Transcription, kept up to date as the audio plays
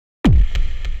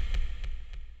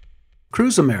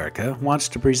Cruise America wants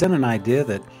to present an idea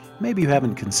that maybe you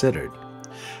haven't considered.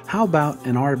 How about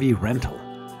an RV rental?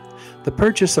 The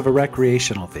purchase of a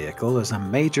recreational vehicle is a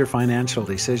major financial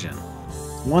decision,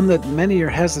 one that many are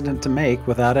hesitant to make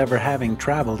without ever having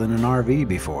traveled in an RV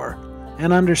before,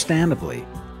 and understandably.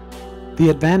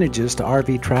 The advantages to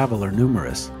RV travel are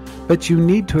numerous, but you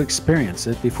need to experience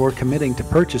it before committing to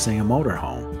purchasing a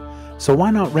motorhome. So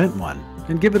why not rent one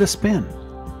and give it a spin?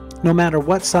 No matter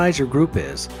what size your group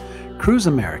is, Cruise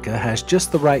America has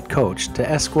just the right coach to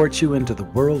escort you into the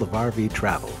world of RV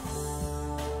travel.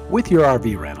 With your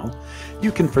RV rental,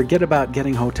 you can forget about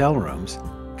getting hotel rooms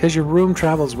because your room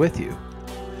travels with you.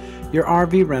 Your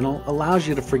RV rental allows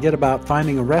you to forget about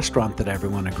finding a restaurant that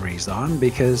everyone agrees on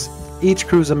because each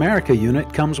Cruise America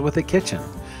unit comes with a kitchen.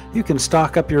 You can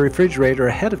stock up your refrigerator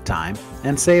ahead of time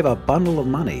and save a bundle of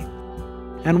money.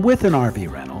 And with an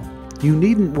RV rental, you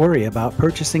needn't worry about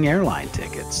purchasing airline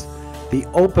tickets. The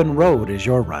open road is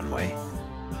your runway.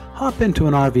 Hop into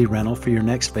an RV rental for your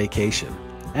next vacation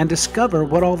and discover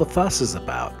what all the fuss is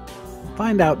about.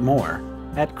 Find out more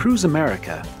at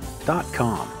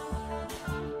cruiseamerica.com.